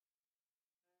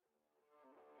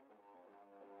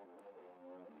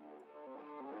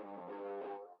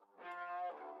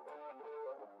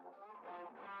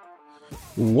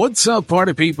What's up,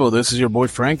 party people? This is your boy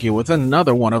Frankie with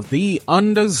another one of the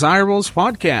Undesirables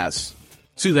Podcast.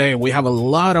 Today, we have a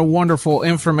lot of wonderful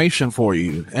information for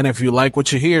you. And if you like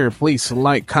what you hear, please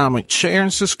like, comment, share,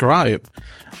 and subscribe.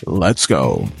 Let's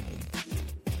go.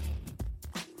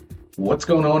 What's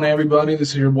going on, everybody? This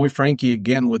is your boy Frankie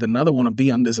again with another one of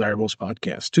the Undesirables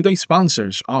Podcast. Today's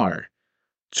sponsors are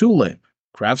Tulip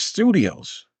Craft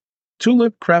Studios.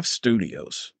 Tulip Craft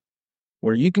Studios,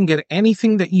 where you can get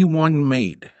anything that you want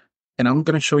made. And I'm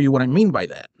going to show you what I mean by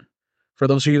that. For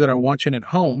those of you that are watching at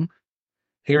home,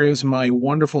 here is my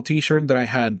wonderful t-shirt that I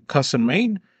had custom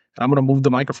made. I'm going to move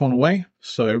the microphone away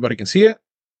so everybody can see it.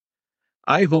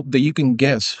 I hope that you can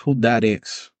guess who that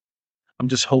is. I'm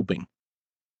just hoping.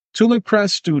 Tulip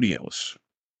Craft Studios.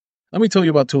 Let me tell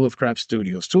you about Tulip Craft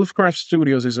Studios. Tulip Craft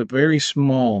Studios is a very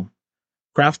small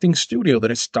crafting studio that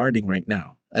is starting right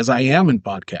now, as I am in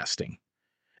podcasting.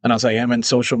 And as I am in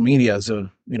social media as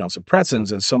a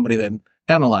presence, as somebody that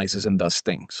analyzes and does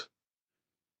things.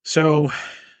 So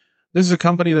this is a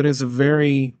company that is a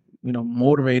very,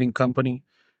 motivating company.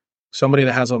 Somebody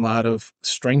that has a lot of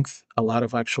strength, a lot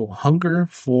of actual hunger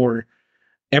for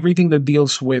everything that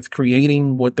deals with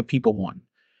creating what the people want.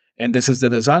 And this is the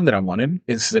design that I wanted.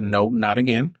 It's the no, not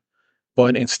again.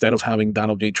 But instead of having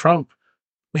Donald J. Trump,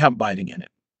 we have Biden in it.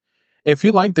 If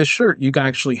you like this shirt, you can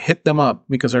actually hit them up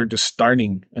because they're just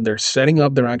starting and they're setting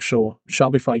up their actual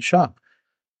Shopify shop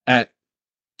at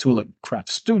Tulip Craft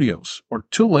Studios or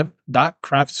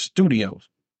tulip.craftstudios.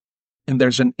 And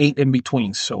there's an 8 in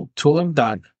between. So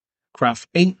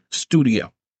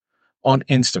tulip.craft8studio on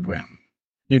Instagram.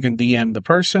 You can DM the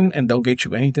person and they'll get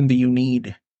you anything that you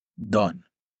need done.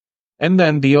 And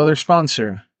then the other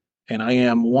sponsor, and I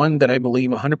am one that I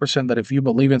believe 100% that if you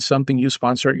believe in something, you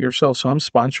sponsor it yourself. So I'm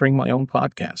sponsoring my own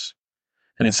podcast.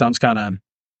 And it sounds kind of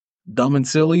dumb and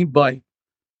silly, but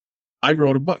I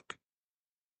wrote a book.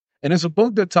 And it's a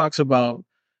book that talks about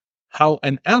how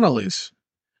an analyst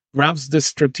grabs the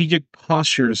strategic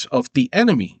postures of the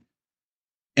enemy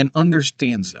and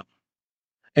understands them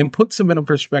and puts them in a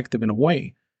perspective in a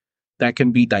way that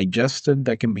can be digested,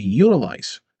 that can be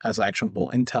utilized as actionable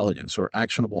intelligence or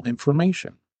actionable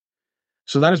information.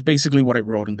 So that is basically what I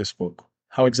wrote in this book.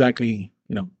 How exactly,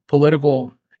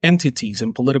 political entities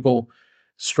and political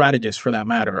strategists, for that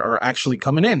matter, are actually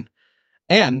coming in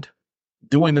and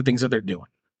doing the things that they're doing.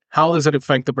 How does it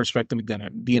affect the perspective of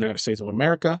the United States of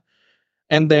America?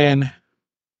 And then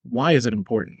why is it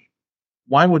important?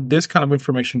 Why would this kind of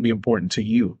information be important to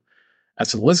you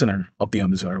as a listener of the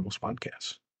Undesirables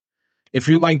podcast? If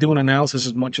you like doing analysis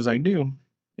as much as I do,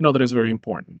 you know that it's very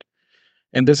important.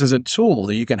 And this is a tool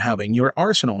that you can have in your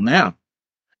arsenal now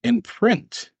in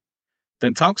print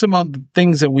that talks about the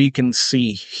things that we can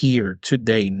see here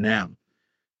today now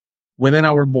within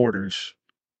our borders,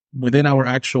 within our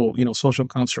actual, social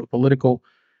construct, political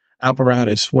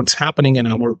apparatus, what's happening in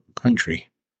our country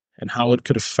and how it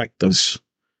could affect us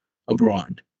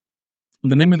abroad.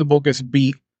 The name of the book is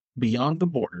Beyond the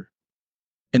Border,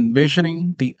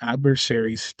 Envisioning the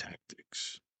Adversary's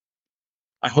Tactics.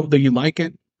 I hope that you like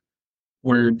it.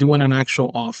 We're doing an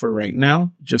actual offer right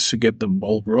now just to get the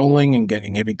ball rolling and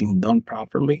getting everything done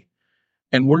properly.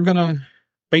 And we're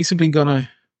basically gonna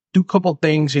do a couple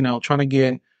things, trying to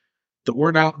get the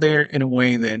word out there in a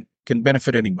way that can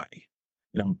benefit anybody.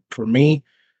 For me,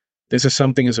 this is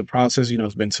something as a process,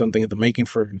 it's been something in the making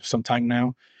for some time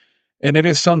now. And it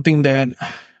is something that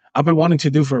I've been wanting to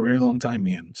do for a very long time,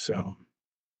 man. So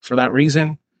for that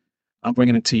reason, I'm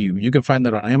bringing it to you. You can find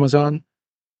it on Amazon.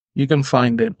 You can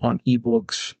find it on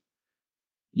ebooks.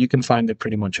 You can find it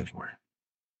pretty much anywhere.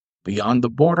 Beyond the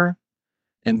Border,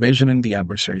 Envisioning the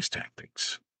Adversary's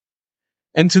Tactics.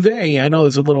 And today, I know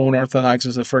it's a little unorthodox.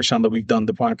 It's the first time that we've done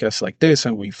the podcast like this,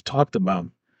 and we've talked about,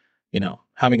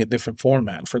 having a different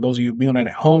format. For those of you viewing it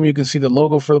at home, you can see the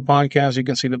logo for the podcast. You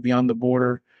can see the Beyond the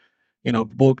Border,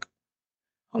 book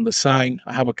on the side.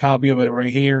 I have a copy of it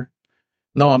right here.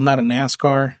 No, I'm not a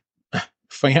NASCAR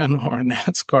fan or a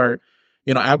NASCAR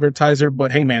advertiser, but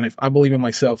hey man, if I believe in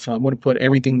myself, I'm going to put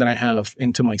everything that I have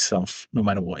into myself, no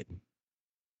matter what.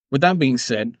 With that being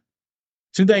said,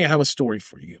 today I have a story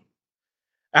for you.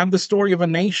 I have the story of a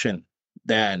nation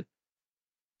that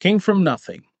came from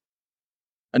nothing.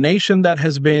 A nation that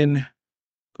has been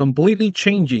completely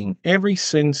changing ever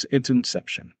since its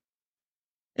inception.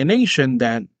 A nation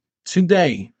that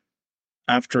today,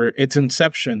 after its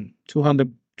inception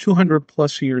 200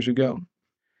 plus years ago,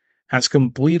 has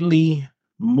completely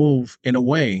moved in a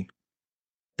way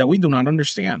that we do not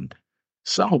understand.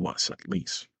 Some of us, at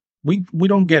least. We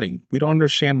don't get it. We don't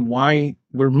understand why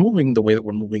we're moving the way that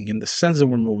we're moving, in the sense that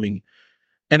we're moving,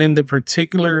 and in the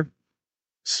particular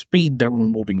speed that we're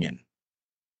moving in.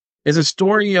 Is a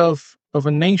story of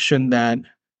a nation that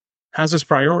has its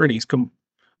priorities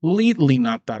completely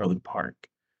knocked out of the park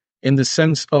in the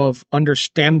sense of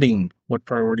understanding what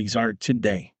priorities are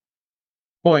today.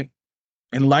 Boy,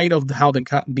 in light of how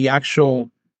the actual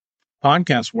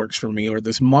podcast works for me, or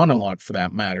this monologue for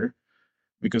that matter,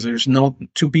 because there's no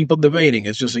two people debating,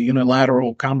 it's just a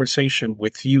unilateral conversation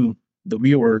with you, the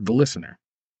viewer, the listener.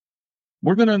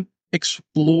 We're going to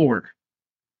explore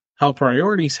how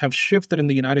priorities have shifted in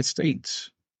the United States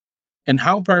and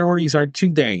how priorities are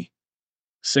today,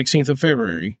 16th of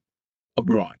February,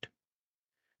 abroad.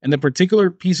 And the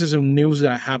particular pieces of news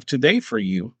that I have today for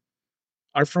you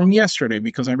are from yesterday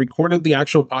because I recorded the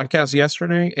actual podcast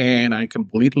yesterday and I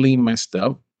completely messed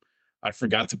up. I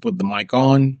forgot to put the mic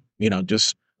on,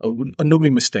 just a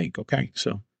newbie mistake. Okay.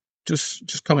 So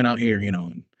just coming out here,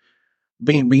 and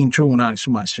being true and honest to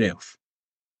myself.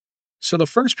 So the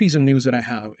first piece of news that I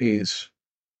have is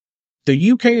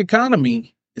the UK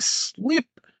economy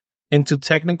slipped into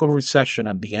technical recession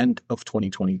at the end of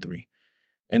 2023.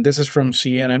 And this is from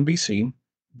CNBC.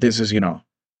 This is, a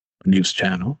news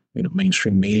channel,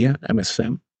 mainstream media,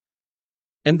 MSM.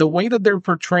 And the way that they're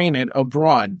portraying it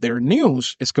abroad, their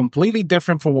news is completely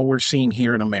different from what we're seeing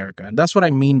here in America. And that's what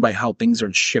I mean by how things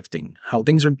are shifting, how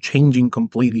things are changing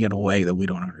completely in a way that we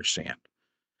don't understand.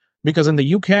 Because in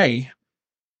the UK,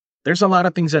 there's a lot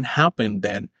of things that happen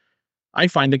that I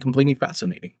find it completely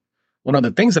fascinating. One of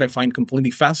the things that I find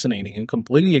completely fascinating and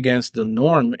completely against the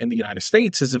norm in the United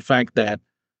States is the fact that,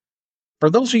 for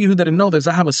those of you who didn't know this,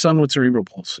 I have a son with cerebral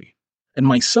palsy. And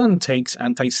my son takes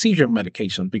anti-seizure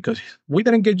medication because we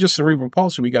didn't get just cerebral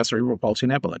palsy, we got cerebral palsy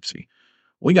and epilepsy.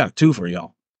 We got two for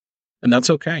y'all. And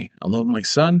that's okay. I love my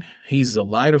son. He's the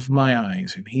light of my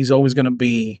eyes, and he's always going to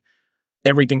be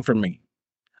everything for me.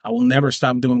 I will never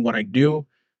stop doing what I do,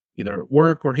 either at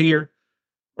work or here,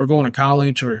 or going to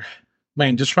college, or,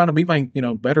 man, just trying to be my,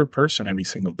 better person every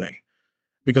single day.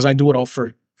 Because I do it all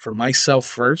for myself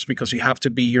first, because you have to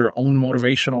be your own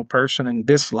motivational person in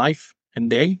this life and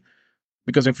day.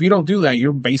 Because if you don't do that,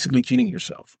 you're basically cheating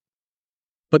yourself.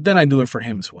 But then I do it for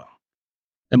him as well.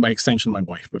 And by extension, my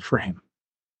wife, but for him.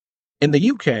 In the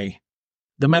UK,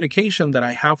 the medication that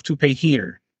I have to pay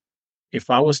here, if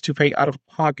I was to pay out of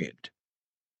pocket,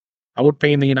 I would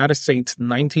pay in the United States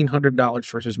 $1,900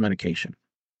 for his medication.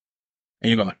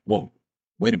 And you go like, whoa,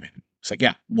 wait a minute. It's like,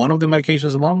 yeah, one of the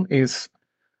medications alone is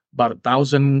about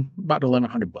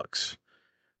 $1,100.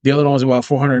 The other one was about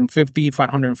 $450,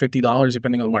 $550,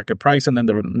 depending on the market price. And then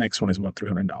the next one is about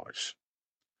 $300.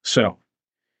 So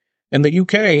in the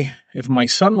UK, if my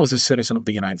son was a citizen of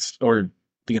the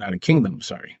United Kingdom,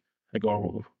 sorry, I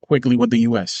go quickly with the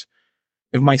US.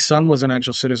 If my son was an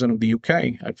actual citizen of the UK,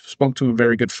 I spoke to a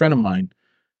very good friend of mine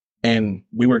and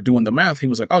we were doing the math. He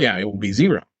was like, oh yeah, it will be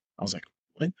zero. I was like,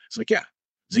 what? It's like, yeah,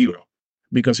 zero,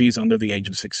 because he's under the age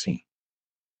of 16.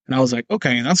 And I was like,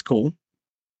 okay, that's cool.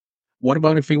 What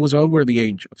about if he was over the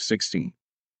age of 16?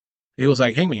 He was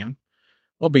like, hey, man,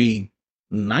 it'll be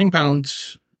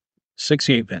 £9,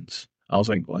 68 pence. I was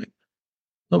like, what?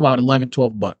 About 11,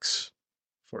 12 bucks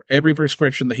for every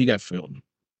prescription that he got filled.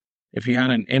 If he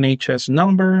had an NHS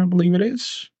number, I believe it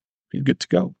is, he's good to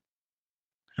go.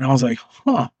 And I was like,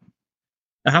 huh.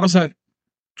 Now, how does that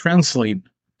translate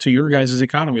to your guys'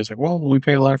 economy? It's like, well, we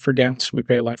pay a lot for gas, we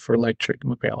pay a lot for electric,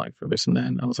 we pay a lot for this and that.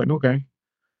 And I was like, okay.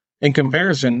 In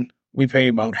comparison, we pay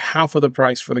about half of the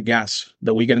price for the gas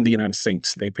that we get in the United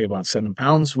States. They pay about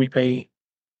 £7. We pay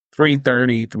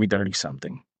 $3.30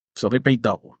 something. So they pay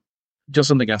double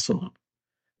just on the gas alone.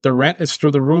 The rent is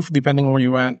through the roof, depending on where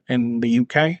you're at in the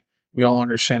UK. We all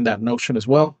understand that notion as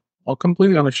well. All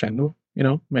completely understandable.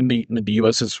 And the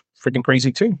US is freaking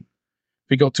crazy too. If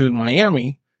you go to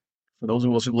Miami, for those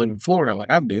of us who live in Florida, like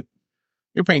I did,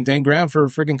 you're paying 10 grand for a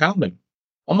freaking condo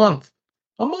a month,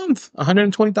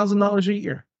 $120,000 a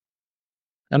year.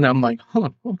 And I'm like, huh,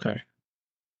 okay.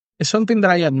 It's something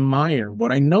that I admire.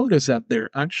 What I notice that their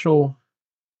actual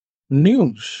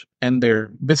news and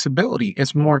their visibility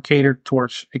is more catered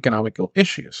towards economical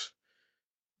issues.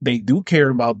 They do care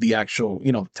about the actual,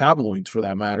 tabloids for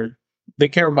that matter. They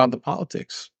care about the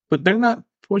politics, but they're not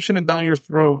pushing it down your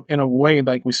throat in a way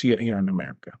like we see it here in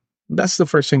America. That's the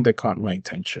first thing that caught my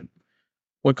attention.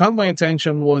 What caught my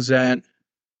attention was that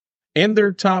in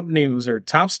their top news, their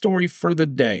top story for the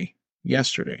day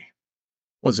yesterday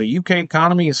was the UK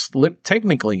economy is slipped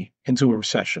technically into a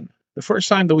recession. The first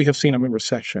time that we have seen a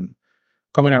recession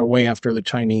coming our way after the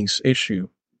Chinese issue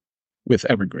with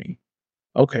Evergreen.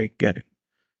 Okay, get it.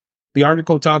 The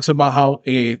article talks about how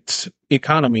its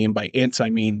economy, and by its, I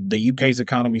mean the UK's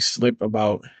economy, slipped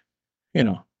about,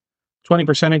 20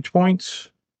 percentage points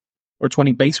or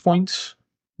 20 base points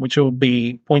which will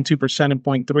be 0.2% and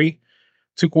 0.3,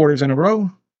 2 quarters in a row,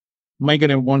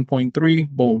 making it 1.3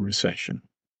 bull recession.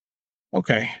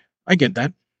 Okay, I get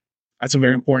that. That's a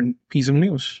very important piece of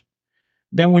news.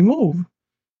 Then we move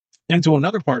into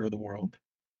another part of the world.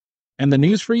 And the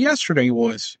news for yesterday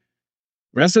was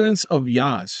residents of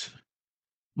Yaz,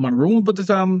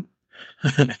 Marumbatam,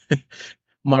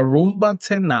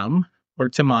 Marumbatenam, or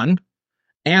Timan,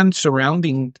 and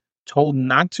surrounding told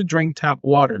not to drink tap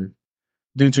water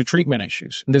due to treatment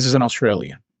issues. And this is in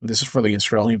Australia. This is for the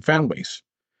Australian fan base.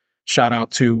 Shout out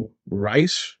to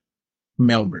Rice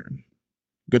Melbourne,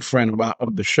 good friend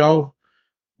of the show.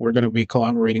 We're going to be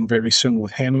collaborating very soon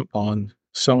with him on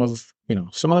some of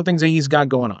the things that he's got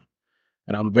going on.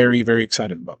 And I'm very, very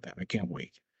excited about that. I can't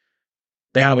wait.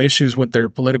 They have issues with their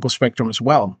political spectrum as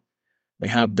well. They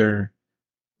have their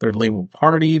Labour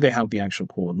Party. They have the actual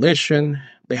coalition.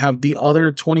 They have the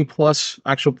other 20 plus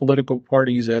actual political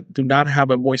parties that do not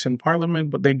have a voice in parliament,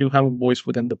 but they do have a voice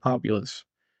within the populace.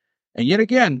 And yet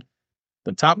again,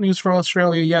 the top news for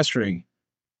Australia yesterday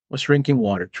was drinking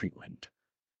water treatment.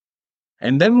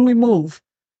 And then we move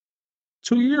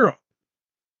to Europe.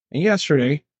 And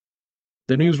yesterday,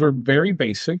 the news were very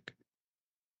basic.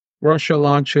 Russia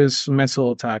launches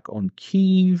missile attack on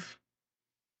Kyiv,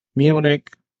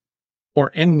 Munich, or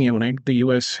in Munich, the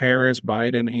U.S. Harris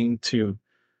Biden aimed to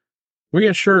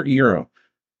reassure Europe,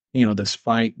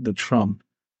 despite the Trump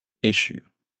issue.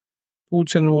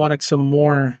 Putin wanted some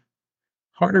more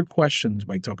harder questions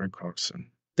by Tucker Carlson.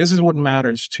 This is what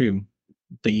matters to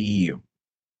the EU.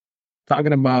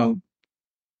 Talking about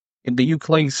in the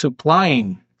UK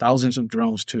supplying thousands of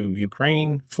drones to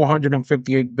Ukraine,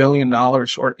 $458 billion,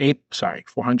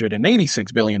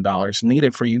 $486 billion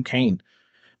needed for Ukraine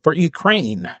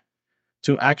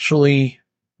to actually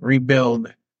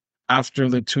rebuild after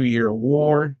the 2-year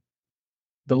war.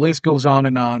 The list goes on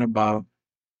and on about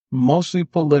mostly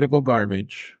political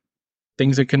garbage,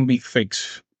 things that can be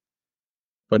fixed,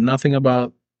 but nothing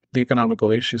about the economical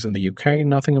issues in the UK,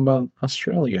 nothing about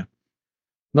Australia,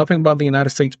 nothing about the United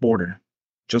States border,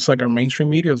 just like our mainstream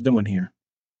media is doing here.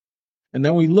 And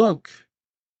then we look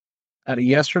at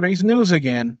yesterday's news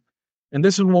again, and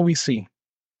this is what we see.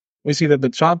 We see that the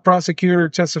top prosecutor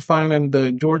testifying in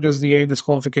the Georgia's DA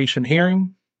disqualification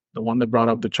hearing, the one that brought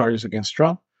up the charges against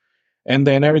Trump, and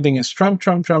then everything is Trump,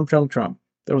 Trump, Trump, Trump, Trump.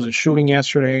 There was a shooting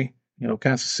yesterday,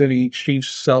 Kansas City Chiefs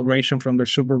celebration from their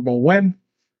Super Bowl win.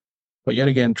 But yet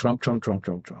again, Trump, Trump, Trump,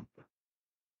 Trump, Trump.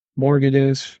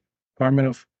 Mortgages, Department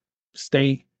of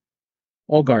State,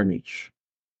 all garbage.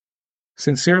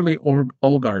 Sincerely,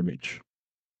 all garbage.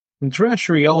 And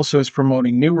Treasury also is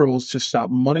promoting new rules to stop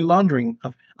money laundering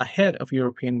ahead of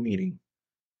European meeting.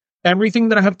 Everything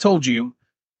that I have told you,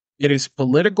 it is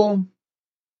political.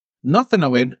 Nothing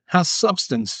of it has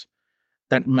substance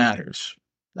that matters.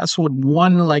 That's what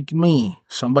one like me,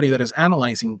 somebody that is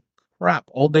analyzing crap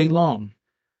all day long,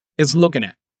 is looking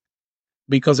at.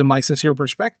 Because in my sincere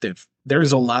perspective, there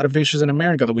is a lot of issues in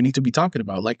America that we need to be talking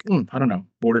about, like, I don't know,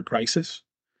 border crisis,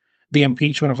 the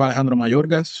impeachment of Alexandr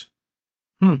Mayorkas,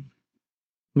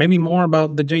 maybe more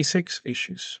about the J6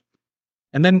 issues.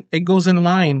 And then it goes in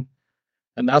line,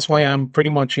 and that's why I'm pretty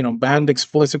much, banned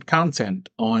explicit content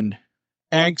on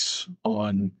X,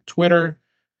 on Twitter.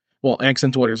 Well, X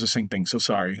and Twitter is the same thing, so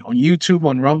sorry. On YouTube,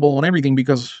 on Rumble, on everything,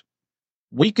 because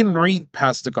we can read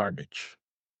past the garbage.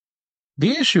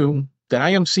 The issue that I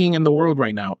am seeing in the world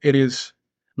right now, it is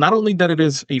not only that it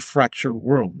is a fractured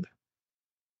world,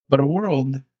 but a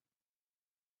world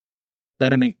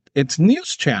that in its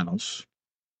news channels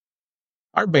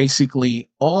are basically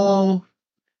all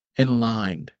in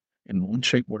line in one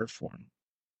shape or form.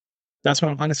 That's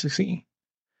what I'm honestly seeing.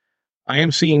 I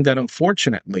am seeing that,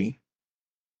 unfortunately,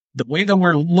 the way that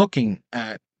we're looking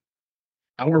at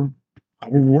our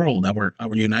world,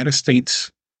 our United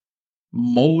States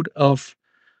mode of,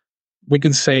 we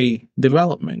can say,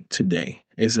 development today,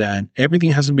 is that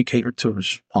everything has to be catered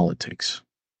towards politics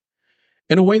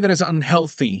in a way that is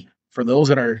unhealthy for those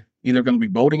that are either going to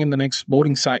be voting in the next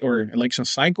voting cycle or election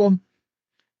cycle,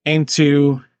 and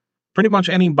to pretty much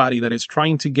anybody that is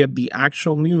trying to get the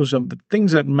actual news of the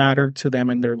things that matter to them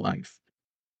in their life.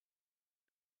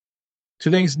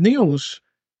 Today's news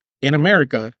in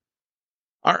America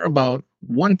are about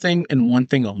one thing and one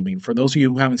thing only. For those of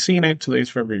you who haven't seen it, today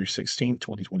is February 16,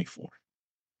 2024.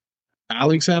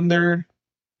 Alexandr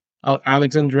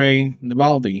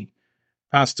Navalny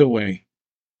passed away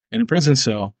in a prison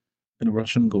cell in a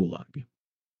Russian gulag.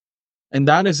 And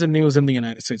that is the news in the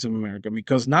United States of America,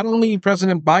 because not only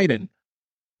President Biden,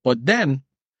 but then,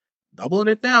 doubling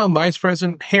it down, Vice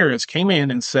President Harris came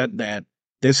in and said that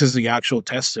this is the actual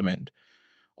testament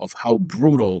of how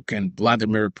brutal can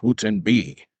Vladimir Putin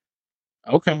be.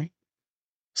 Okay.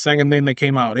 Second thing that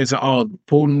came out is, oh,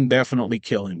 Putin definitely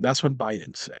killed him. That's what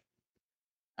Biden said.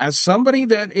 As somebody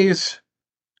that is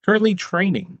currently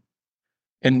training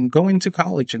and going to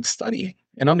college and studying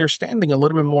and understanding a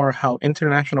little bit more how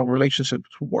international relationships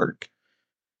work,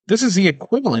 this is the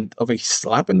equivalent of a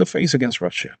slap in the face against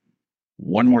Russia.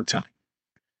 One more time.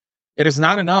 It is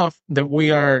not enough that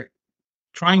we are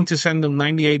trying to send them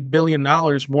 $98 billion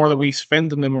more than we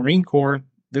spend in the Marine Corps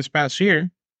this past year.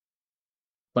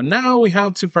 But now we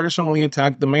have to personally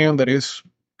attack the man that is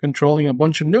controlling a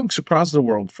bunch of nukes across the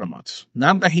world from us.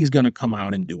 Not that he's going to come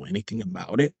out and do anything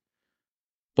about it.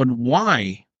 But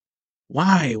why?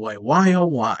 Why, oh,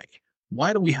 why?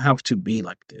 Why do we have to be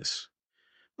like this?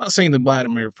 I'm not saying that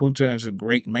Vladimir Putin is a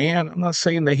great man. I'm not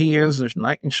saying that he is the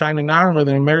knight in shining armor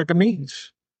that America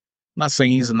needs. I'm not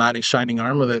saying he's a knight in shining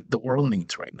armor that the world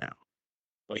needs right now.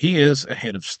 But he is a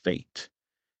head of state.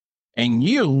 And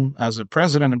you, as a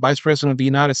president and vice president of the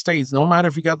United States, no matter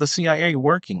if you got the CIA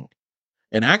working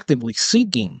and actively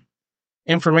seeking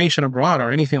information abroad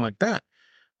or anything like that,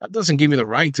 that doesn't give you the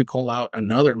right to call out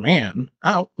another man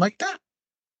out like that.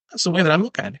 That's the way that I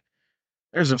look at it.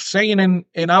 There's a saying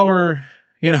in our,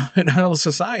 in our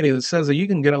society that says that you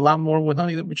can get a lot more with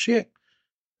honey than with shit.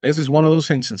 This is one of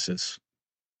those instances.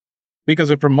 Because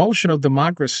the promotion of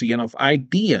democracy and of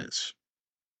ideas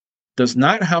does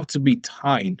not have to be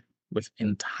tied with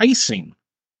enticing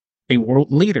a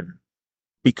world leader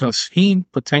because he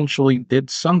potentially did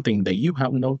something that you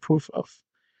have no proof of.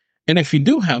 And if you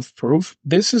do have proof,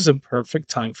 this is a perfect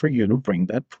time for you to bring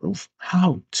that proof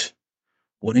out.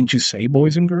 Wouldn't you say,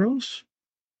 boys and girls?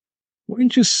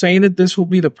 Wouldn't you say that this will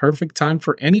be the perfect time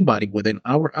for anybody within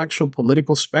our actual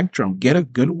political spectrum get a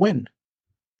good win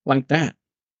like that?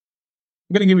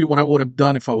 I'm going to give you what I would have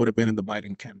done if I would have been in the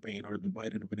Biden campaign or the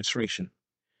Biden administration.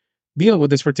 Deal with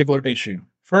this particular issue.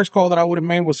 First call that I would have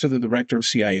made was to the director of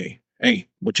CIA. Hey,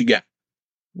 what you got?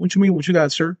 What you mean, what you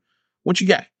got, sir? What you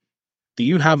got? Do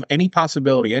you have any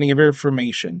possibility, any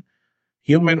information,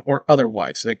 human or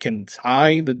otherwise, that can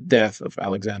tie the death of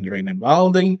Alexandr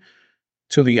Navalny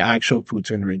to the actual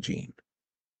Putin regime?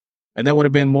 And that would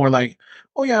have been more like,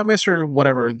 oh yeah, Mr.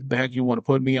 Whatever the heck you want to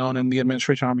put me on in the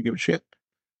administration, I don't give a shit.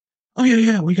 Oh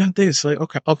yeah, we got this. Like,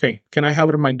 okay. Can I have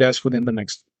it on my desk within the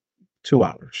next 2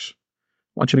 hours?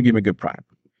 I want you to give me a good prime.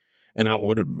 And I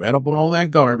would have read up on all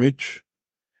that garbage.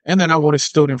 And then I would have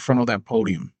stood in front of that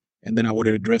podium. And then I would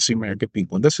have addressed the American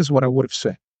people. And this is what I would have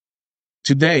said.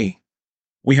 Today,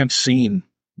 we have seen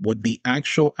what the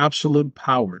actual absolute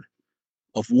power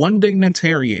of one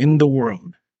dignitary in the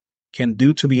world can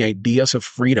do to the ideas of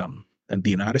freedom that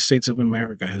the United States of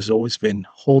America has always been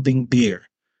holding dear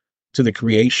to the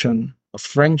creation of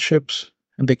friendships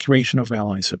and the creation of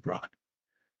allies abroad.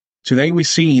 Today, we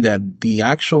see that the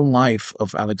actual life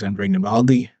of Alexandr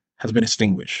Navalny has been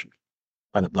extinguished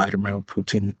by the Vladimir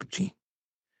Putin regime.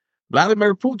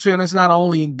 Vladimir Putin is not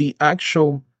only the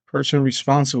actual person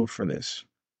responsible for this,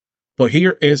 but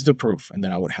here is the proof. And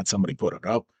then I would have somebody put it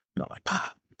up, like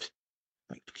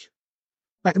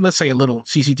let's say a little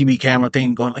CCTV camera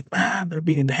thing going like, they're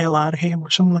beating the hell out of him or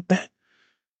something like that.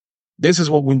 This is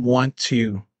what we want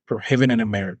to prohibit in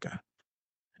America.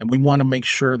 And we want to make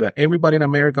sure that everybody in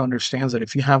America understands that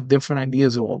if you have different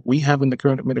ideas of what we have in the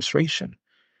current administration,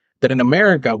 that in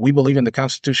America, we believe in the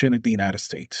Constitution of the United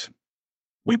States.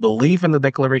 We believe in the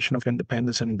Declaration of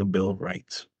Independence and in the Bill of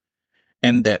Rights.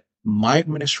 And that my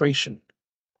administration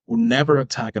will never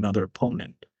attack another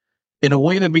opponent in a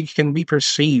way that we can be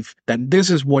perceived that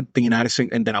this is what the United States,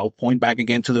 and then I'll point back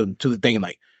again to the thing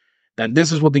like that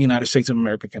this is what the United States of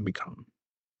America can become.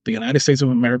 The United States of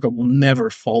America will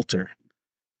never falter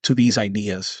to these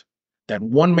ideas that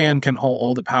one man can hold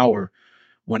all the power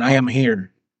when I am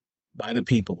here by the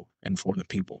people and for the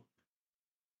people.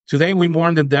 Today, we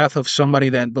mourn the death of somebody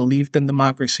that believed in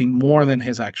democracy more than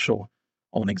his actual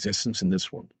own existence in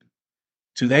this world.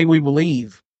 Today, we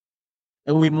believe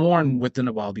and we mourn with the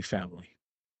Navalny family.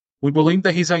 We believe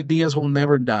that his ideas will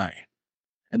never die.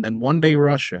 And then one day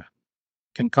Russia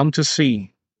can come to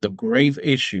see the grave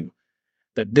issue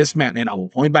that this man, and I will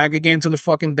point back again to the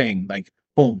fucking thing, like,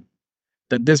 boom,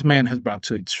 that this man has brought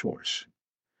to its shores.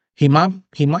 He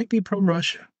might be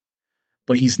pro-Russia,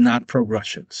 but he's not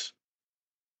pro-Russians.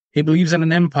 He believes in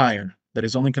an empire that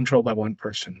is only controlled by one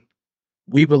person.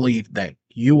 We believe that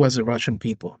you as the Russian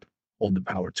people hold the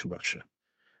power to Russia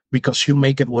because you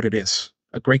make it what it is,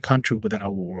 a great country within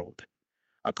our world.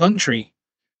 A country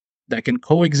that can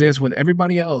coexist with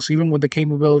everybody else, even with the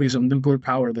capabilities of nuclear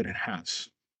power that it has.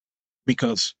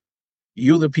 Because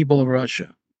you, the people of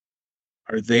Russia,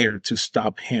 are there to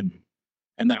stop him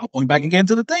And then I'll point back again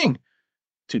to the thing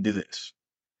to do this.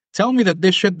 Tell me that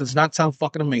this shit does not sound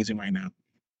fucking amazing right now.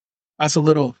 That's a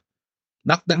little,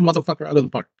 knock that motherfucker out of the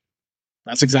park.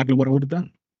 That's exactly what I would have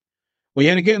done. Well,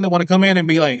 yet again, they want to come in and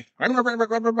be like,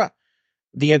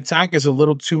 the attack is a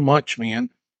little too much, man.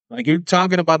 Like, you're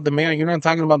talking about the man, you're not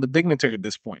talking about the dignitary at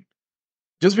this point.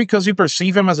 Just because you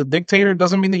perceive him as a dictator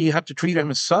doesn't mean that you have to treat him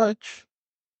as such.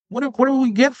 What do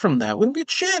we get from that? We don't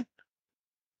get shit.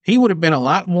 He would have been a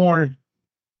lot more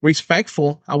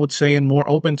respectful, I would say, and more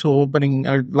open to opening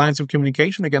our lines of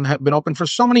communication again, have been open for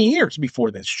so many years before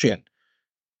this shit.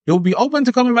 He'll be open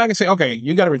to coming back and say, okay,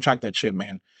 you got to retract that shit,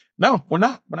 man. No, we're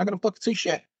not. We're not going to fucking say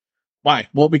shit. Why?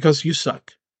 Well, because you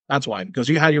suck. That's why. Because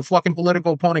you had your fucking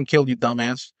political opponent killed, you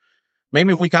dumbass.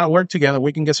 Maybe if we kind of work together,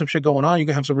 we can get some shit going on. You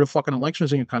can have some real fucking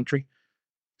elections in your country.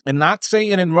 And not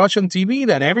saying in Russian TV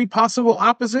that every possible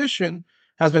opposition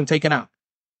has been taken out.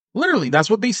 Literally, that's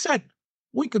what they said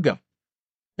a week ago.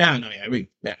 Yeah,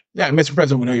 Mr.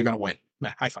 President, we know you're going to win.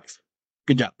 Nah, high five.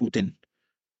 Good job, Putin.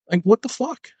 Like, what the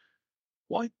fuck?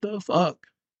 What the fuck?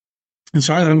 I'm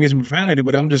sorry that I'm getting profanity,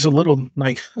 but I'm just a little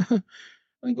like,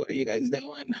 like, what are you guys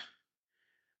doing?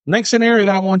 Next scenario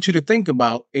that I want you to think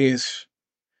about is,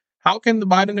 how can the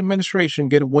Biden administration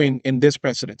get a win in this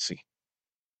presidency?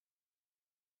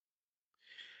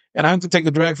 And I have to take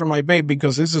a drag from my babe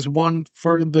because this is one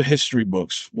for the history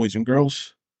books, boys and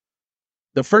girls.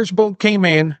 The first vote came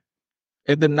in,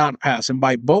 it did not pass. And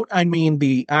by vote, I mean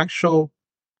the actual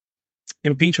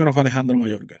impeachment of Alexandr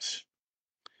Navalny.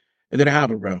 It didn't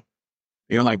happen, bro.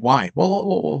 You're like, why?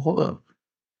 Well, hold up.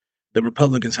 The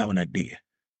Republicans have an idea.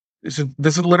 This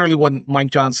is literally what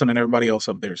Mike Johnson and everybody else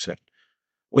up there said.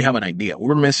 We have an idea.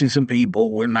 We're missing some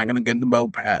people. We're not going to get the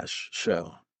vote passed.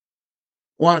 So,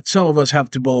 well, some of us have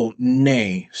to vote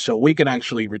nay. So we can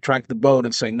actually retract the vote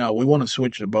and say, no, we want to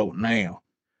switch the vote now.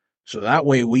 So that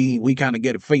way we kind of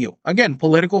get a feel. Again,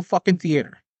 political fucking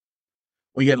theater.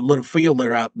 We get a little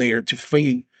feeler out there to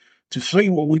see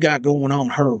what we got going on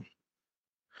here.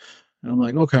 And I'm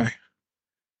like, okay.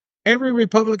 Every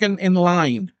Republican in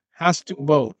line has to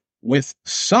vote with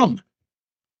some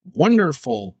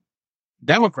wonderful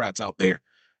Democrats out there,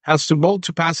 has to vote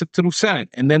to pass it to the Senate.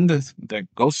 And then that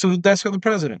goes to the desk of the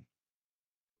president.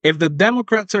 If the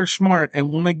Democrats are smart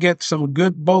and want to get some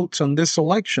good votes on this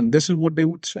election, this is what they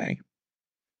would say.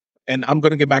 And I'm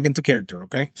going to get back into character,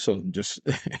 okay? So just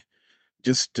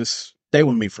stay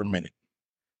with me for a minute.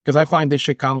 Because I find this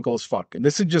shit comical as fuck. And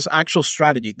this is just actual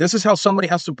strategy. This is how somebody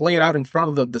has to play it out in front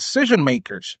of the decision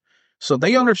makers so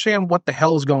they understand what the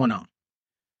hell is going on.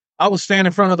 I will stand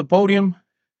in front of the podium.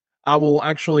 I will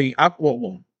actually,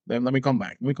 then let me come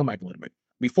back. Let me come back a little bit.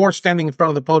 Before standing in front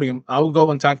of the podium, I will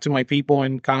go and talk to my people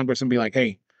in Congress and be like,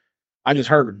 hey, I just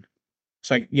heard.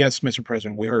 It's like, yes, Mr.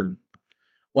 President, we heard.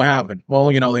 What happened? Well,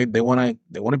 they want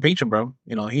to impeach him, bro.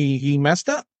 He messed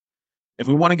up. If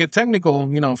we want to get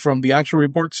technical, from the actual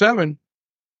Report 7,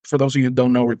 for those of you who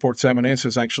don't know, Report 7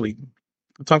 is actually,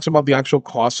 it talks about the actual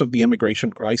cost of the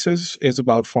immigration crisis is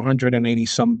about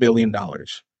 $480-some billion.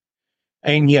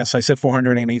 And yes, I said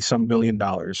 $480-some billion.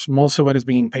 Most of it is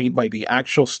being paid by the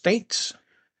actual states.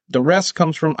 The rest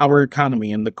comes from our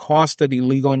economy and the cost that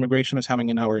illegal immigration is having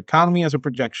in our economy as a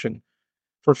projection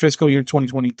for fiscal year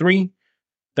 2023,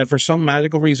 that for some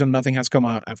magical reason, nothing has come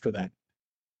out after that.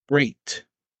 Great.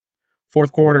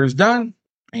 Fourth quarter is done.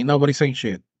 Ain't nobody saying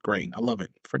shit. Great. I love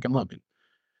it. Freaking love it.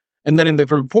 And then in the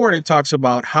report, it talks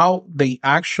about how the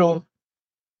actual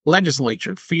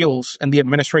legislature feels and the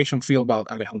administration feel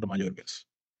about Alejandro Mayorkas.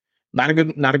 Not a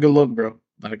good look, bro.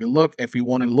 Not a good look. If you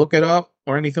want to look it up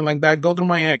or anything like that, go through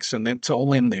my ex and it's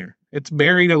all in there. It's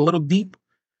buried a little deep,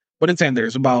 but it's in there.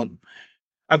 It's about,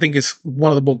 I think it's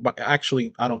one of the book,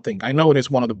 actually, I don't think. I know it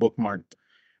is one of the bookmarked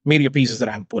media pieces that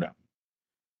I have put up.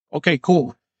 Okay,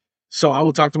 cool. So I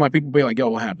will talk to my people, be like, yo,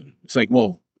 what happened? It's like,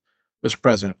 well, Mr.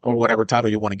 President, or whatever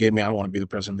title you want to give me. I don't want to be the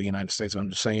president of the United States. I'm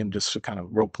just saying, just to kind of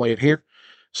role play it here.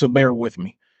 So bear with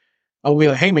me. I'll be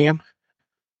like, hey, man,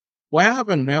 what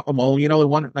happened? Well, they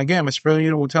want, again, Mr.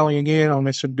 President, we're telling you again,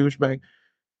 Mr. Douchebag,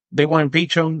 they want to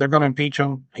impeach him. They're going to impeach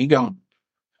him. He gone.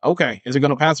 Okay. Is it going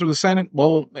to pass through the Senate?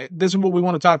 Well, this is what we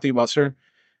want to talk to you about, sir.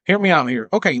 Hear me out here.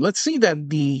 Okay. Let's see that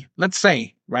let's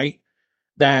say, right,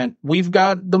 that we've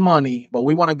got the money, but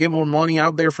we want to get more money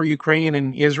out there for Ukraine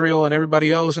and Israel and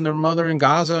everybody else and their mother in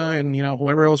Gaza and,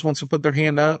 whoever else wants to put their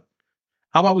hand up.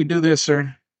 How about we do this,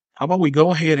 sir? How about we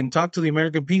go ahead and talk to the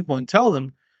American people and tell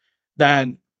them that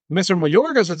Mr.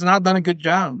 Mayorkas has not done a good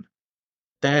job,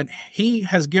 that he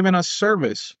has given us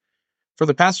service for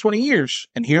the past 20 years.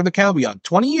 And here the caveat,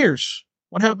 20 years.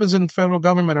 What happens in the federal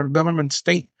government or government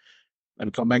state?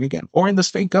 And come back again. Or in the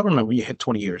state government when you hit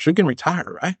 20 years. You can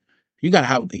retire, right? You got to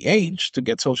have the age to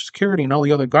get Social Security and all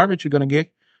the other garbage you're going to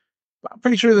get. But I'm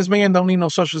pretty sure this man don't need no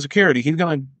Social Security. He's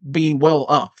going to be well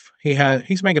off.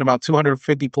 He's making about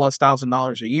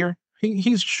 $250,000+ a year.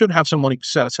 He should have some money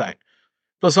set aside.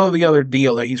 Plus all the other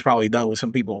deal that he's probably done with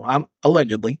some people.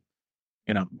 Allegedly.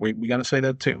 We got to say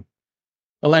that too.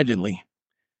 Allegedly.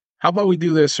 How about we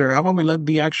do this, sir? How about we let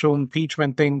the actual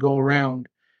impeachment thing go around?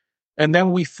 And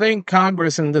then we thank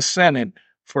Congress and the Senate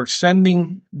for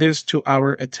sending this to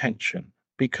our attention,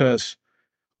 because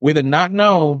we did not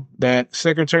know that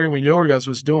Secretary Mayorkas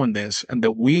was doing this, and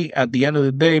that we, at the end of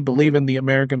the day, believe in the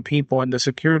American people and the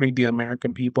security of the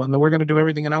American people, and that we're going to do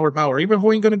everything in our power, even if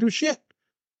we ain't going to do shit.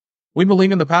 We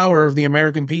believe in the power of the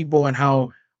American people and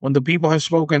how when the people have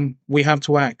spoken, we have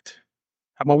to act.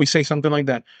 How about we say something like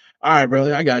that? All right,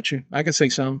 brother, I got you. I can say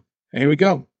something. Here we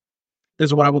go. This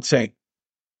is what I would say.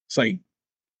 It's like,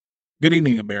 good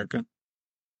evening, America.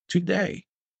 Today,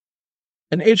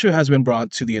 an issue has been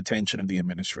brought to the attention of the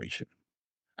administration.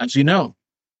 As you know,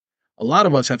 a lot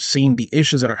of us have seen the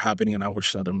issues that are happening in our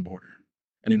southern border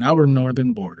and in our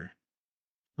northern border.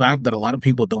 Fact that a lot of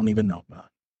people don't even know about.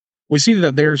 We see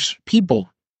that there's people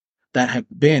that have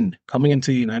been coming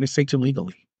into the United States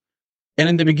illegally. And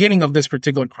in the beginning of this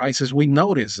particular crisis, we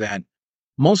noticed that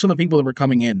most of the people that were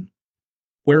coming in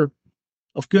were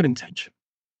of good intention.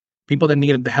 People that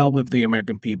needed the help of the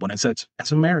American people. And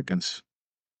as Americans,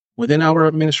 within our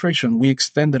administration, we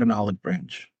extended an olive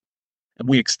branch. And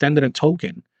we extended a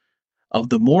token of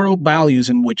the moral values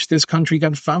in which this country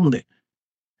got founded.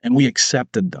 And we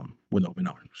accepted them with open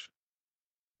arms.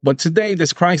 But today,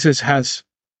 this crisis has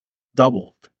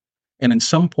doubled. And in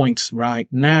some points right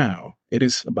now, it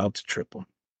is about to triple.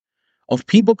 Of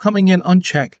people coming in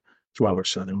unchecked through our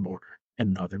southern border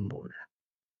and northern border.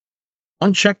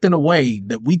 Unchecked in a way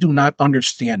that we do not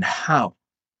understand how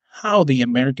the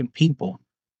American people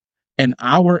and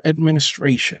our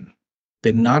administration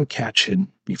did not catch it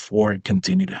before it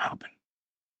continued to happen.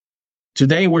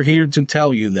 Today, we're here to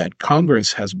tell you that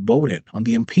Congress has voted on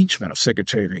the impeachment of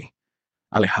Secretary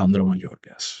Alexandr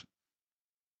Navalny.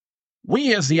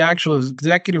 We, as the actual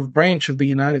executive branch of the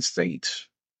United States,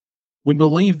 we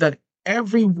believe that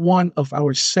every one of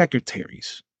our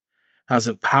secretaries has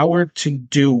the power to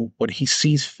do what he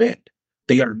sees fit.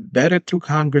 They are vetted through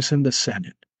Congress and the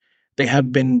Senate. They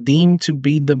have been deemed to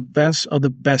be the best of the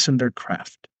best in their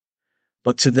craft.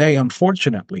 But today,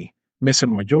 unfortunately, Mr.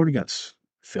 Mayorkas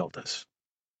failed us.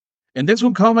 And this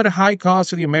will come at a high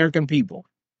cost to the American people,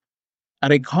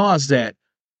 at a cost that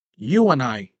you and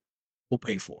I will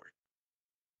pay for.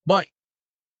 But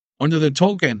under the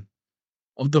token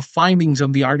of the findings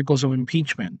of the articles of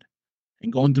impeachment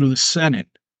and going through the Senate,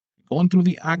 going through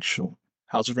the actual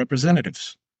House of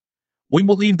Representatives, we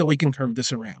believe that we can curve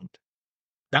this around.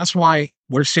 That's why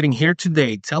we're sitting here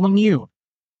today telling you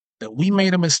that we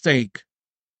made a mistake,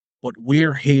 but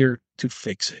we're here to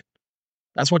fix it.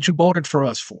 That's what you voted for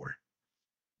us for.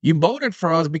 You voted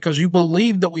for us because you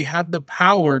believed that we had the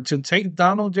power to take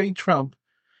Donald J. Trump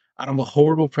out of a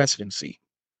horrible presidency,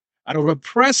 out of a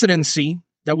presidency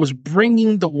that was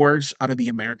bringing the worst out of the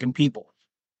American people.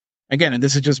 Again, and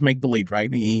this is just make-believe,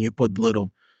 right? You put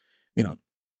little,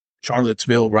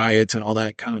 Charlottesville riots and all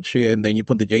that kind of shit, and then you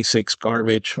put the J6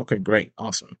 garbage. Okay, great,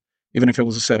 awesome. Even if it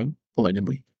was a 7,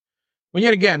 allegedly. But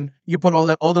yet again, you put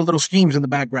all the little schemes in the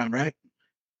background, right?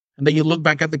 And then you look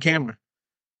back at the camera.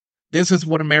 This is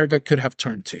what America could have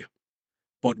turned to,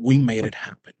 but we made it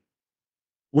happen.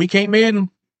 We came in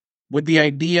with the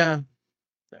idea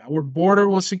that our border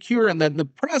was secure and that the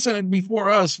president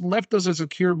before us left us a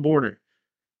secure border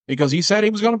because he said he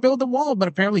was going to build the wall, but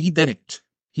apparently he didn't.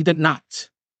 He did not.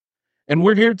 And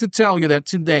we're here to tell you that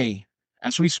today,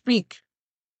 as we speak,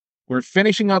 we're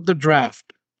finishing up the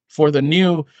draft for the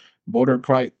new border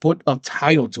crisis. Put a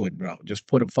title to it, bro. Just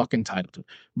put a fucking title to it.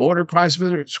 Border Crisis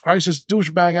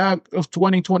Douchebag Act of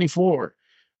 2024.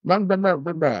 Blah, blah, blah,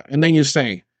 blah, blah. And then you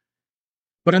say,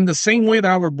 but in the same way that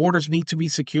our borders need to be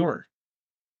secure,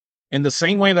 in the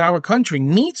same way that our country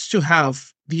needs to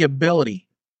have the ability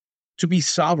to be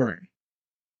sovereign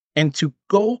and to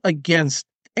go against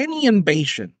any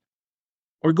invasion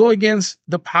or go against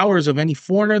the powers of any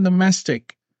foreign or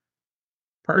domestic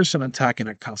person attacking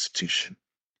our Constitution.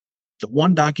 The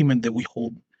one document that we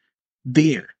hold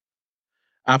dear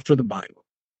after the Bible.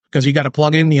 Because you got to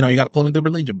plug in, you got to plug in the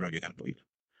religion, bro. You got to believe it.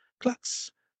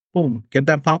 Clacks. Boom. Get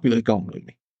that populace going with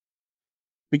me.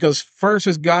 Because first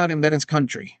is God and then it's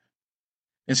country.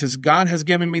 And since God has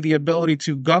given me the ability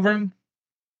to govern,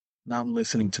 now I'm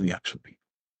listening to the actual people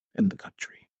in the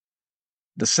country.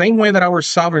 The same way that our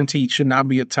sovereignty should not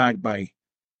be attacked by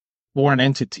foreign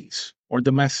entities or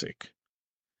domestic.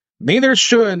 Neither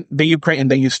should the Ukraine.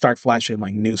 And then you start flashing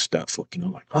like new stuff,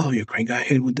 like, oh, Ukraine got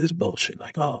hit with this bullshit.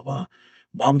 Like, oh,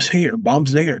 bombs here,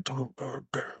 bombs there.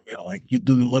 Like you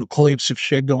do the little clips of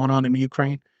shit going on in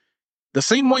Ukraine. The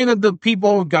same way that the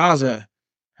people of Gaza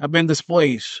have been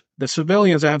displaced, the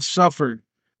civilians have suffered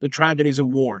the tragedies of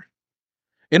war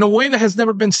in a way that has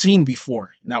never been seen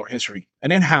before in our history.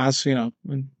 And it has, in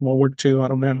World War II, I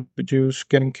don't know, the Jews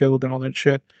getting killed and all that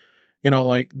shit.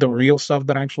 Like the real stuff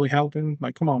that actually happened.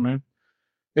 Like, come on, man.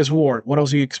 It's war. What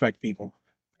else do you expect, people?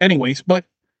 Anyways,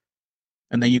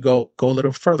 and then you go a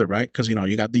little further, right? Because,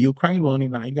 you got the Ukraine money,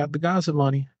 now you got the Gaza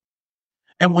money.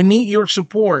 And we need your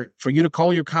support for you to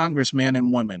call your congressman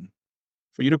and women,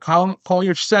 for you to call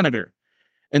your senator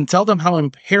and tell them how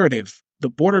imperative the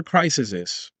border crisis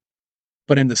is.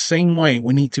 But in the same way,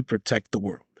 we need to protect the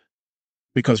world.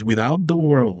 Because without the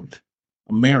world,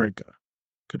 America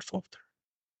could falter.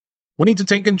 We need to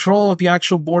take control of the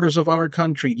actual borders of our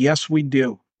country. Yes, we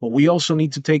do. But we also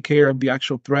need to take care of the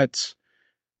actual threats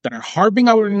that are harming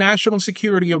our national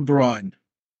security abroad,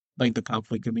 like the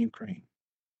conflict in Ukraine.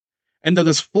 And the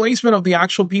displacement of the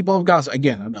actual people of Gaza.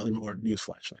 Again, another more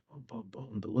newsflash. Like,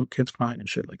 the little kids crying and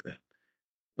shit like that.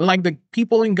 Like the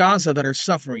people in Gaza that are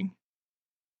suffering.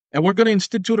 And we're going to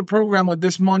institute a program with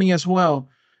this money as well,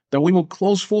 that we will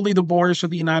close fully the borders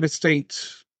of the United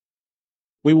States.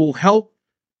 We will help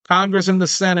Congress and the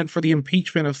Senate for the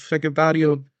impeachment of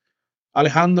Secretario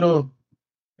Alejandro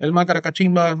El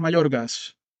Macaracachimba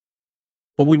Mayorgas.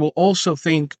 But we will also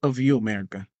think of you,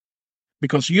 America,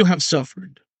 because you have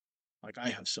suffered like I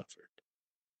have suffered.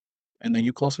 And then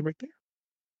you close it right there.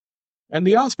 And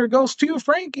the Oscar goes to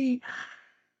Frankie.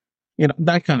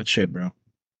 That kind of shit, bro.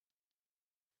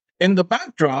 In the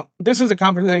backdrop, this is a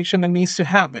conversation that needs to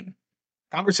happen.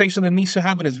 Conversation that needs to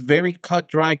happen is very cut,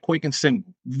 dry, quick, and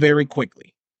simple. Very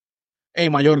quickly. Hey,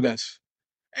 Mayorgas.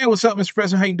 Hey, what's up, Mr.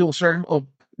 President? How you doing, sir? Oh,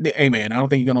 hey, man, I don't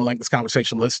think you're going to like this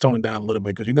conversation. Let's tone it down a little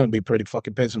bit because you're going to be pretty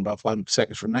fucking pissed in about 5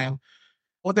 seconds from now.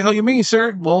 What the hell you mean,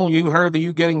 sir? Well, you heard that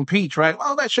you getting impeached, right?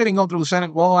 Well, that shit ain't going through the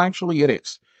Senate. Well, actually, it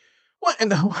is. What in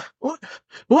the...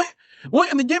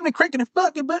 What in the Jimmy Cricket and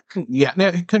fucking butt? Yeah,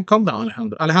 calm down,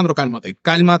 Alejandro. Alejandro, calmate.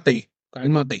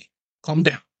 Calm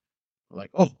down. Like,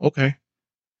 oh, okay.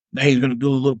 Now he's going to do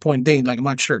a little point thing like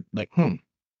my shirt. Like,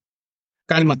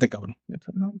 Calmate, cabrón.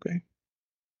 Okay.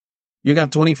 You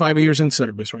got 25 years in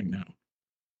service right now.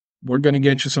 We're going to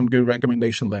get you some good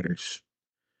recommendation letters.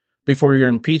 Before your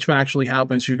impeachment actually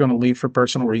happens, you're going to leave for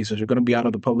personal reasons. You're going to be out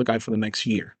of the public eye for the next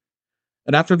year.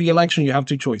 And after the election, you have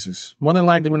two choices. More than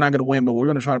likely, we're not going to win, but we're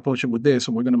going to try to push it with this,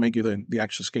 and we're going to make you the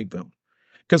actual scapegoat.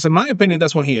 Because in my opinion,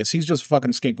 that's what he is. He's just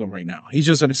fucking scapegoat right now. He's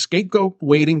just a scapegoat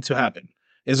waiting to happen.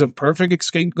 Is a perfect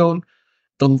scapegoat.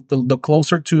 The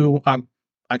closer to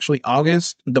actually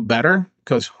August, the better.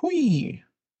 Because he's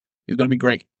going to be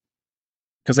great.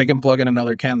 Because they can plug in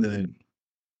another candidate.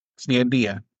 It's the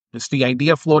idea. It's the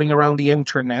idea floating around the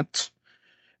internet.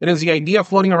 It is the idea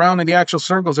floating around in the actual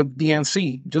circles of the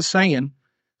DNC. Just saying.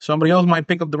 Somebody else might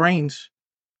pick up the reins.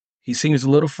 He seems a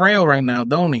little frail right now,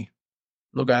 don't he?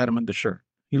 Look at him in the shirt.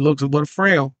 He looks a little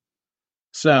frail.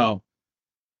 So,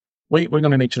 we're going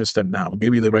to need you to step down. We'll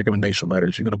give you the recommendation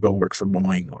letters. You're going to go work for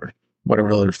Boeing or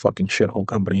whatever other fucking shithole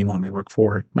company you want to work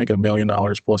for. Making $1 million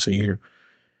plus a year.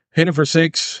 Hit it for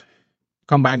 6.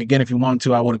 Come back again if you want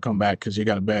to. I wouldn't come back because you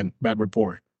got a bad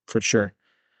report. For sure.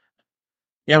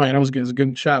 Yeah, man, it was a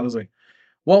good shot. I was like,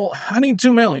 well, I need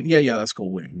 $2 million. Yeah, that's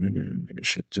cool.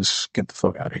 Shit, just get the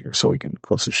fuck out of here so we can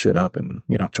close this shit up and,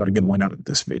 try to get one out of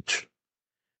this bitch.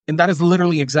 And that is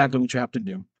literally exactly what you have to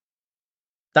do.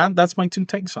 That's my 2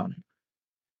 takes on it.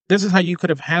 This is how you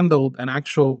could have handled an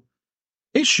actual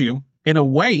issue in a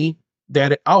way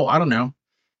that, I don't know,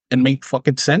 it made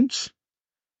fucking sense.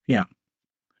 Yeah,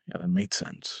 that made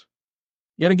sense.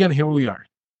 Yet again, here we are.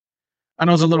 I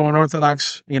know it's a little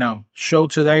unorthodox, show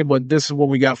today, but this is what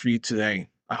we got for you today.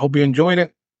 I hope you enjoyed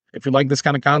it. If you like this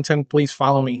kind of content, please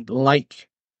follow me, like,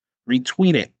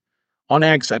 retweet it on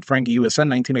X at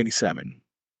FrankieUSN1987.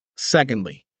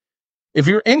 Secondly, if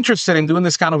you're interested in doing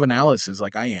this kind of analysis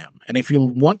like I am, and if you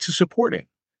want to support it,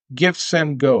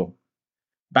 GiveSendGo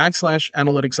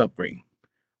 /analytics upgrade.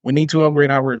 We need to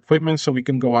upgrade our equipment so we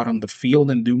can go out on the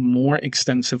field and do more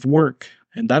extensive work.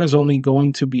 And that is only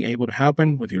going to be able to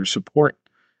happen with your support.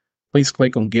 Please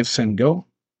click on GiveSendGo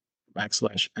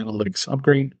 /analytics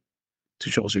upgrade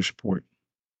to show us your support.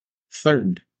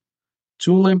 Third,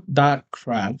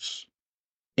 Tulip.crafts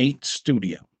 8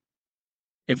 Studio.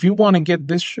 If you want to get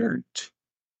this shirt,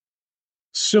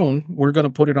 soon we're going to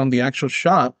put it on the actual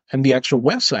shop and the actual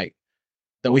website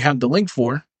that we have the link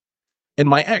for in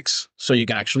my X, so you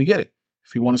can actually get it.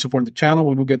 If you want to support the channel,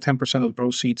 we will get 10% of the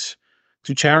proceeds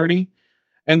to charity.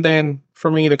 And then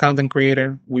for me, the content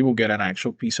creator, we will get an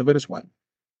actual piece of it as well.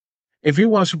 If you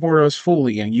want to support us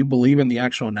fully and you believe in the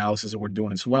actual analysis that we're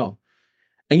doing as well,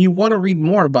 and you want to read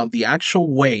more about the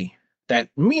actual way that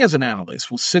me as an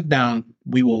analyst will sit down,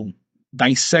 we will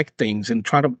dissect things and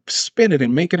try to spin it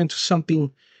and make it into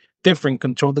something different,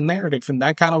 control the narrative and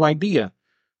that kind of idea.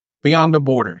 Beyond the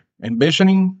Border,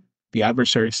 Envisioning the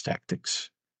Adversary's Tactics.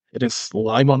 It is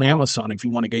live on Amazon if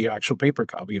you want to get your actual paper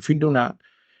copy. If you do not,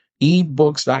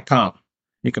 ebooks.com.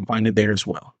 You can find it there as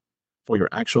well for your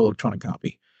actual electronic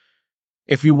copy.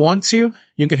 If you want to,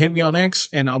 you can hit me on X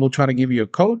and I will try to give you a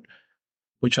code,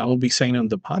 which I will be saying on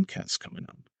the podcast coming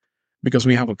up. Because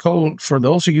we have a code for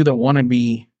those of you that want to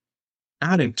be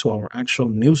added to our actual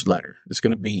newsletter. It's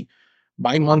going to be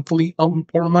bi-monthly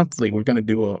or monthly. We're going to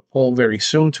do a poll very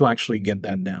soon to actually get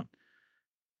that down.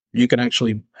 You can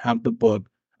actually have the book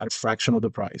at a fraction of the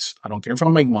price. I don't care if I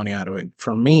make money out of it.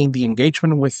 For me, the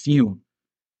engagement with you,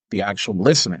 the actual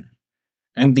listener,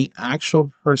 and the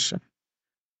actual person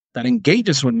that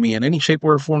engages with me in any shape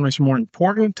or form is more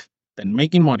important than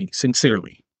making money,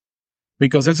 sincerely.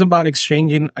 Because it's about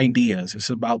exchanging ideas. It's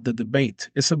about the debate.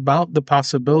 It's about the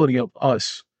possibility of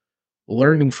us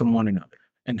learning from one another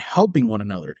and helping one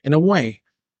another in a way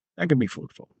that can be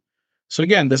fruitful. So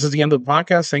again, this is the end of the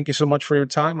podcast. Thank you so much for your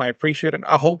time. I appreciate it.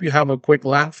 I hope you have a quick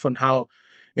laugh on how,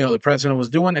 the president was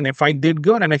doing. And if I did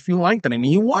good and if you liked it and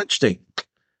you watched it,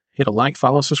 hit a like,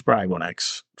 follow, subscribe on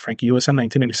X. Frankie USN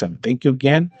 1987. Thank you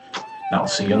again. I'll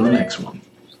see you on the next one.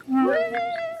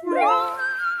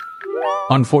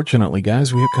 Unfortunately,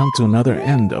 guys, we have come to another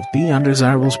end of the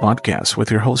Undesirables Podcast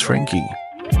with your host, Frankie.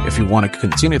 If you want to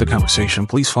continue the conversation,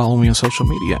 please follow me on social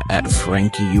media at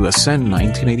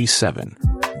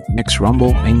FrankieUSN1987, X,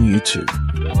 Rumble, and YouTube.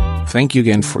 Thank you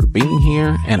again for being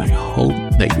here, and I hope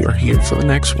that you're here for the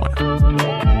next one.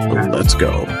 Let's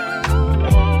go.